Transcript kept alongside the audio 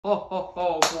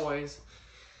Oh, boys.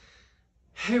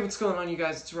 Hey, what's going on, you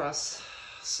guys? It's Russ.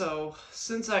 So,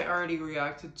 since I already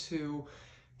reacted to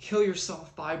Kill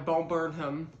Yourself by Bo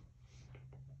Burnham,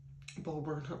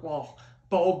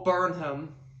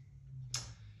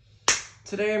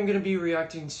 today I'm going to be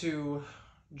reacting to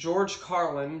George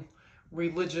Carlin,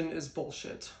 Religion is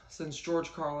Bullshit, since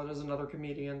George Carlin is another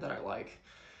comedian that I like.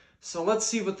 So let's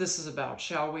see what this is about,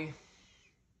 shall we?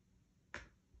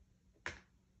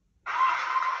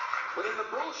 But in the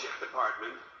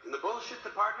bullshit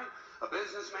department, a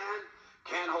businessman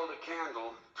can't hold a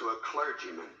candle to a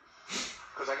clergyman.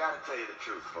 Because I gotta tell you the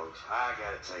truth, folks. I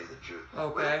gotta tell you the truth.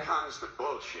 Okay. When it comes to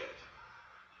bullshit,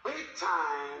 big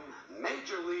time,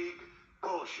 major league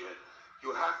bullshit,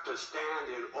 you have to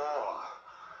stand in awe.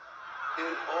 In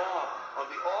awe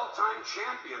of the all-time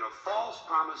champion of false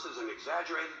promises and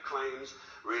exaggerated claims,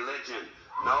 religion.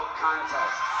 No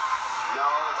contest. No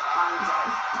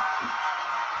contest.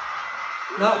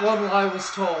 Not one lie was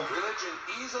told. Religion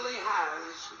easily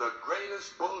has the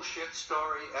greatest bullshit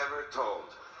story ever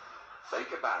told.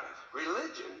 Think about it.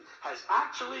 Religion has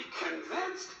actually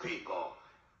convinced people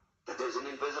that there's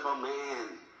an invisible man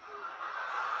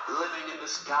living in the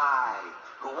sky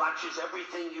who watches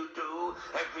everything you do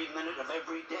every minute of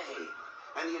every day.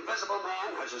 And the invisible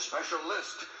man has a special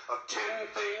list of 10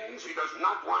 things he does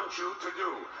not want you to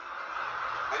do.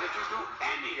 And if you do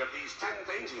any of these 10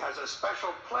 things, he has a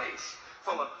special place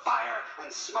full of fire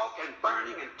and smoke and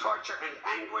burning and torture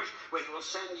and anguish, where he will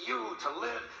send you to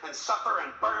live and suffer and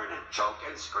burn and choke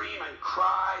and scream and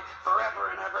cry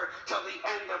forever and ever till the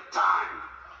end of time.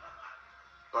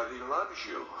 But he loves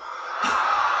you.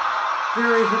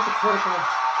 Very hypocritical.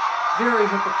 Very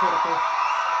hypocritical.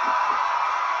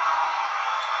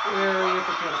 Very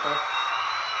hypocritical.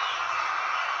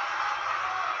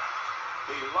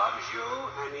 He loves you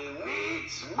and he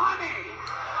needs money.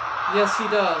 Yes, he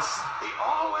does. He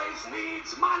always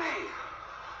needs money.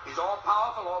 He's all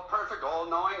powerful, all perfect, all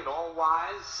knowing, and all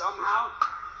wise. Somehow,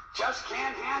 just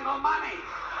can't handle money.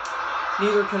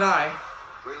 Neither can I.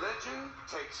 Religion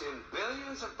takes in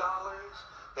billions of dollars.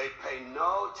 They pay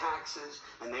no taxes,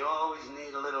 and they always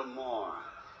need a little more.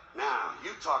 Now,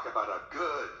 you talk about a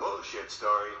good bullshit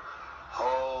story.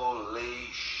 Holy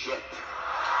shit.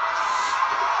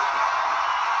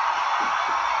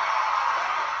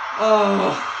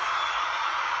 Oh.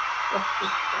 But,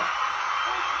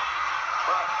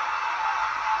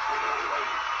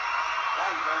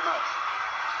 thank you very much.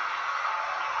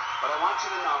 But I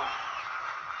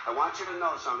want you to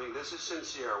know something. This is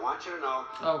sincere. I want you to know,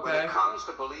 when it comes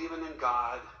to believing in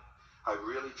God, I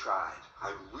really tried.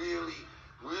 I really,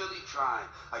 really tried.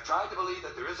 I tried to believe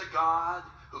that there is a God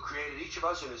who created each of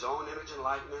us in his own image and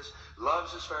likeness,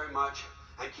 loves us very much,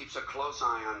 and keeps a close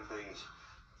eye on things.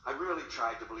 I really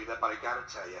tried to believe that, but I gotta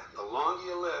tell you, the longer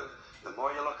you live, the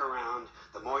more you look around,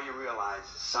 the more you realize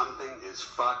something is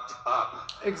fucked up.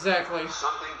 Exactly.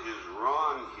 Something is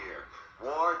wrong here.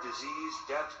 War, disease,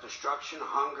 death, destruction,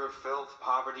 hunger, filth,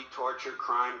 poverty, torture,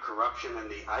 crime, corruption, and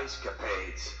the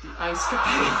ice-capades. The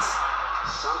ice-capades.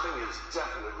 Something is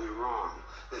definitely wrong.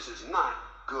 This is not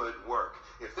good work.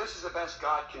 If this is the best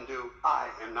God can do, I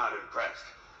am not impressed.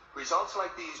 Results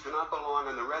like these do not belong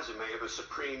on the resume of a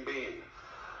supreme being.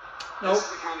 Nope, this is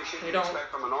the kind of shit you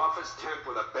expect from an office temp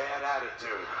with a bad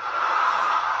attitude.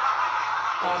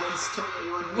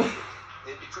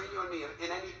 In between you and me, in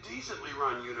any decently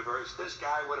run universe, this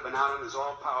guy would have been out on his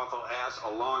all-powerful ass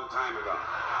a long time ago.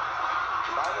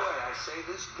 And by the way, I say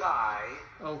this guy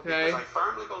because I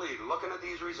firmly believe, looking at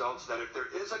these results, that if there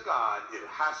is a God, it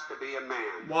has to be a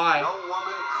man. Why? No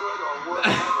woman could or would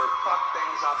ever fuck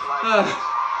things up like this.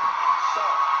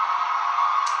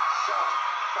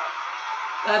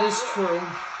 That is true.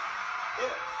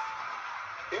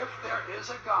 If there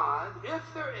is a God, if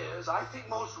there is, I think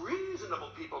most reasonable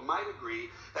people might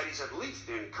agree that he's at least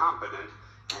incompetent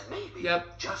and maybe,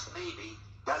 just maybe,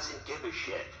 doesn't give a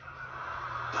shit.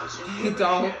 Doesn't give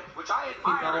a shit. Which I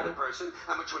admire in a person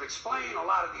and which would explain a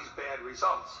lot of these bad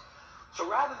results. So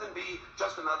rather than be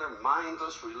just another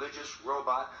mindless religious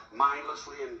robot,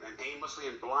 mindlessly and aimlessly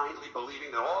and blindly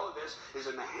believing that all of this is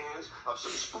in the hands of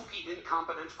some spooky,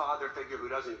 incompetent father figure who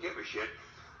doesn't give a shit,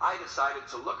 I decided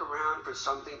to look around for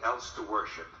something else to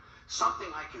worship.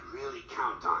 Something I could really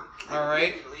count on. And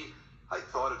immediately, I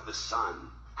thought of the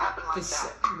sun. Happened like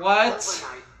that. What?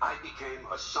 Overnight, I became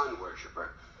a sun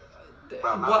worshiper.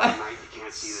 Well, not overnight, you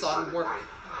can't see the sun at night.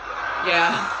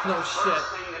 Yeah, no shit. First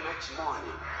thing the next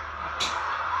morning,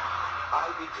 I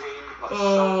became a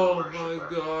sun worshiper. Oh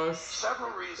my gosh.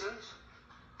 Several reasons.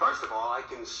 First of all, I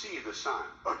can see the sun,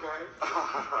 okay?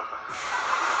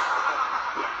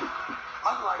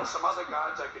 Unlike some other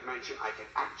gods I could mention, I can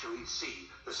actually see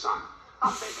the sun.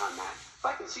 I'm big on that. If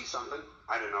I can see something,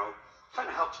 I don't know, kind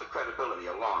of helps the credibility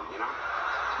along, you know?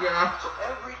 Yeah. So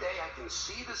every day I can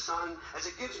see the sun as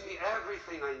it gives me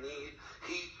everything I need.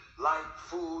 Heat, light,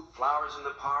 food, flowers in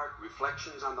the park,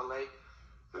 reflections on the lake,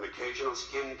 an occasional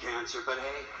skin cancer, but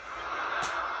hey,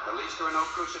 at least there are no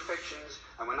crucifixions,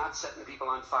 and we're not setting people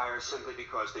on fire simply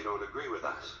because they don't agree with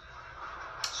us.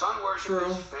 Sun worship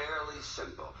is fairly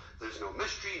simple. There's no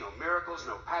mystery, no miracles,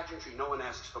 no pageantry, no one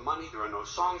asks for money, there are no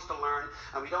songs to learn,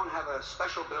 and we don't have a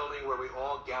special building where we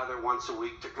all gather once a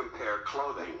week to compare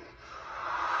clothing.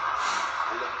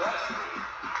 And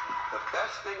the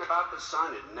best thing about the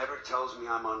sun, it never tells me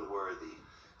I'm unworthy.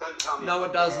 Doesn't tell me I'm a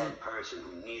bad person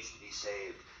who needs to be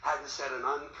saved, hasn't said an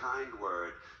unkind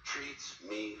word, treats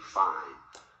me fine.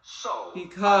 So,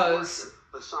 I worship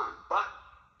the sun, but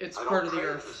it's I part don't of the pray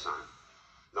earth. to the sun.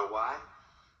 Know why?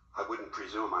 I wouldn't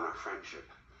presume on our friendship.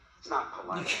 It's not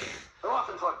polite. I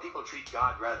often thought people treat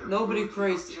God rather Nobody rudely,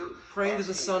 prays don't you? praying to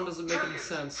the Asking sun doesn't make any trillions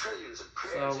sense. and trillions of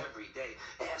prayers So every day,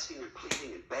 asking and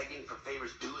pleading and begging for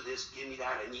favors. Do this, give me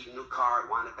that. I need a new car. I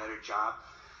want a better job.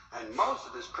 And most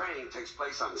of this praying takes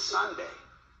place on Sunday,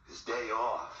 his day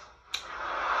off.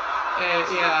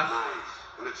 It's yeah. not nice,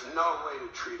 and it's no way to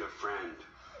treat a friend.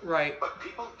 Right. But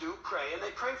people do pray, and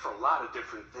they pray for a lot of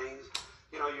different things.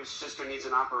 You know, your sister needs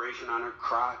an operation on her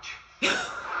crotch. Your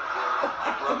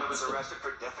brother was arrested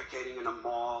for defecating in a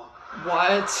mall.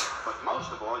 What? But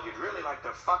most of all, you'd really like to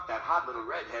fuck that hot little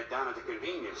redhead down at the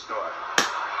convenience store.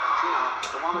 You know,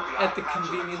 the one with the At the eye patch and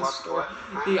convenience club store.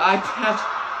 foot. The iPad.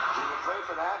 Do you pray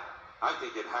for that? I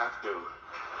think you'd have to.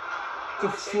 The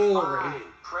foolery. Fine.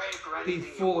 Pray for The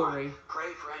anything foolery. you want.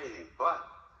 Pray for anything. But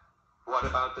what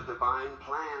about the divine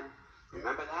plan?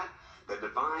 Remember that? The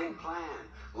divine plan.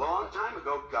 Long time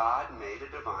ago, God made a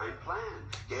divine plan.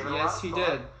 Gave it a lot of He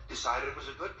thought, did. decided it was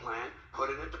a good plan, put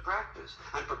it into practice.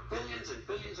 And for billions and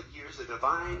billions of years, the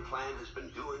divine plan has been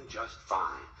doing just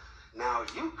fine. Now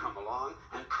you come along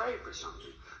and pray for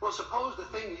something. Well, suppose the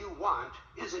thing you want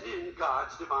isn't in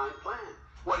God's divine plan.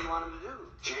 What do you want him to do?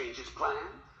 Change his plan?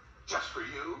 Just for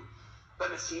you?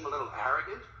 Doesn't it seem a little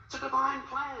arrogant? It's a divine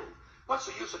plan. What's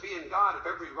the use of being God if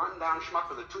every rundown schmuck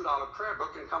with a $2 prayer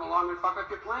book can come along and fuck up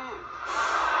your plan?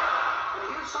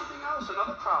 And here's something else,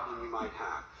 another problem you might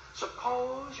have.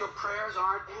 Suppose your prayers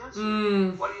aren't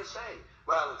answered. What do you say?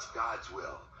 Well, it's God's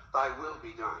will. Thy will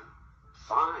be done.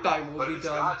 Fine. Thy will but be if it's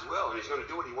done. God's will and he's going to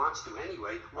do what he wants to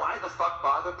anyway, why the fuck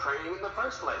bother praying in the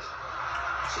first place?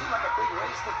 Seems like a big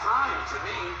waste of time to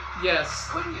me. Yes.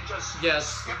 Couldn't you just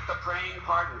skip the praying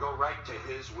part and go right to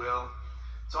his will?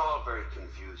 It's all very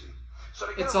confusing. So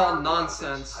to get It's all around all this,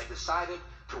 nonsense. I decided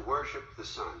to worship the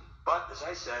sun. But, as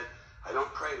I said, I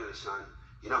don't pray to the sun.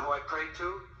 You know who I pray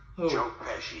to? Who? Joe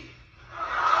Pesci.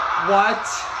 What?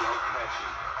 Joe Pesci.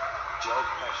 Joe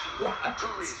Pesci. What? 2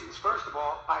 reasons. First of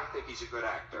all, I think he's a good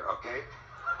actor, okay?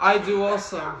 I do That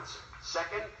also. counts.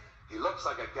 Second, he looks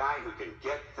like a guy who can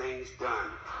get things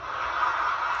done.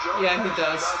 Joe Yeah, he Pesci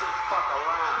does. doesn't fuck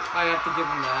around. I have to give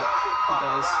him that. Doesn't He fuck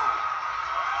does. around.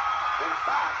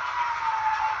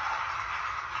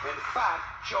 In fact,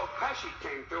 Joe Pesci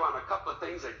came through on a couple of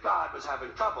things that God was having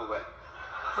trouble with.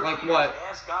 Like what? I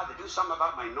asked God to do something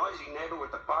about my noisy neighbor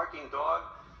with the barking dog.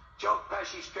 Joe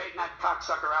Pesci straightened that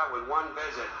cocksucker out with one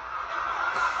visit.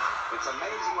 It's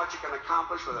amazing what you can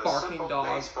accomplish with a Barking simple dog.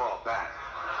 baseball bat.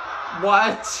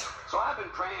 What? So I've been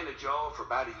praying to Joe for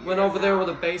about a year. Went over there now, with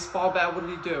a baseball bat. What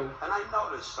did he do? and I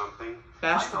noticed something.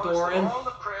 Bash I the noticed door that in? all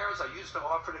the prayers I used to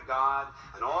offer to God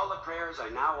and all the prayers I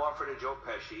now offer to Joe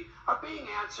Pesci are being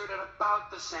answered at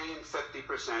about the same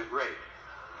 50% rate.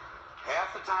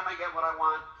 Half the time I get what I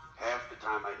want, half the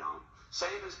time I don't.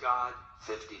 Same as God,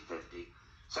 50-50.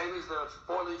 Same as the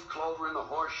four-leaf clover and the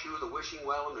horseshoe, the wishing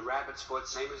well and the rabbit's foot.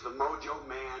 Same as the mojo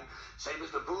man. Same as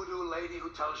the voodoo lady who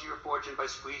tells you your fortune by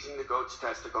squeezing the goat's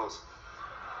testicles.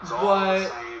 It's all the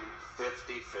same,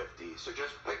 50-50. So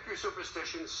just pick your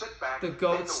superstition, sit back, The make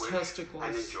goat's a wish, testicles.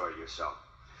 and enjoy yourself.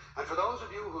 And for those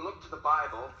of you who look to the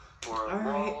Bible for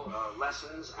moral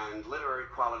lessons and literary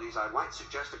qualities, I might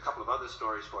suggest a couple of other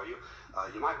stories for you.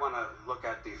 You might want to look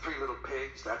at The Three Little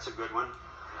Pigs. That's a good one.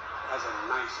 Has a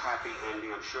nice, happy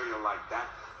ending. I'm sure you'll like that.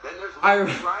 Then there's Little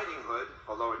Red Riding Hood,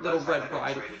 although it does have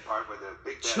that X-rated part where the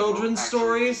big bad Children's wolf actually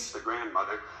stories? eats the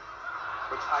grandmother,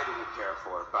 which I didn't care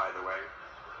for, by the way.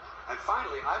 And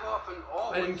finally, I've often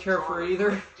always I didn't care for it either.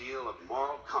 a great deal of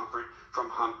moral comfort from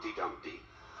Humpty Dumpty.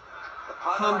 The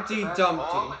part Humpty I like the best, Dumpty.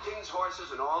 all the king's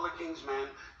horses and all the king's men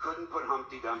couldn't put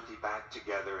Humpty Dumpty back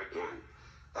together again.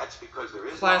 That's because there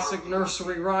is Classic no Humpty nursery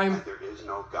Dumpty, rhyme. and there is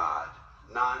no God.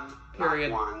 None,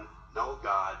 Period. not one, no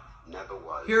God, never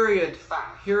was. Period. In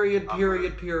fact, Period. I'm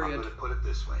Period. gonna Period. put it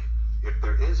this way. If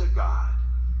there is a God,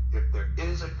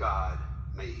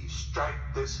 may he strike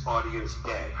this audience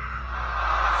dead.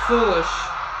 Foolish.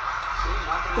 See,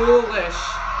 nothing Foolish.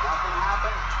 happened. Nothing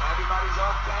happened. Everybody's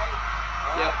okay.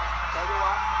 Yep. Tell you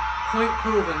what. Point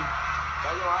proven.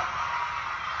 Tell you what.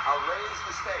 I'll raise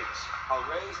the stakes. I'll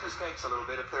raise the stakes a little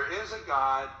bit. If there is a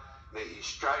God, may he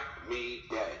strike me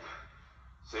dead.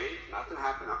 See? Nothing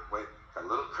happened. Oh, wait. Got a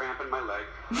little cramp in my leg.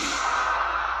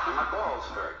 And my balls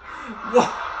hurt. What?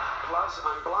 Plus,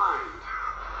 I'm blind.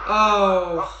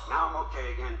 Oh. Now I'm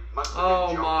okay again. Must have Oh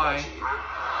been Joe my. Pesci, huh?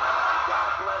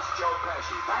 God bless Joe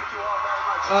Pesci. Thank you all very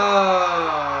much.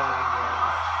 Oh.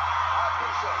 I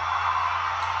appreciate it.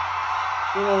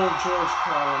 Good old George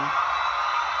Carlin.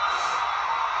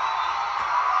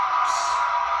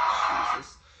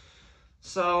 Jesus.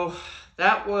 So,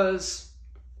 that was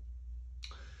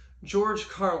George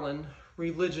Carlin,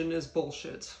 Religion is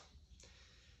Bullshit.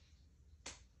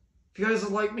 If you guys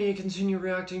would like me to continue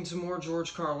reacting to more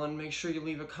George Carlin, make sure you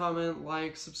leave a comment,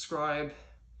 like, subscribe,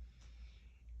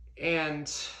 and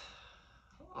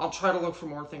I'll try to look for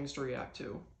more things to react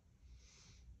to.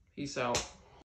 Peace out.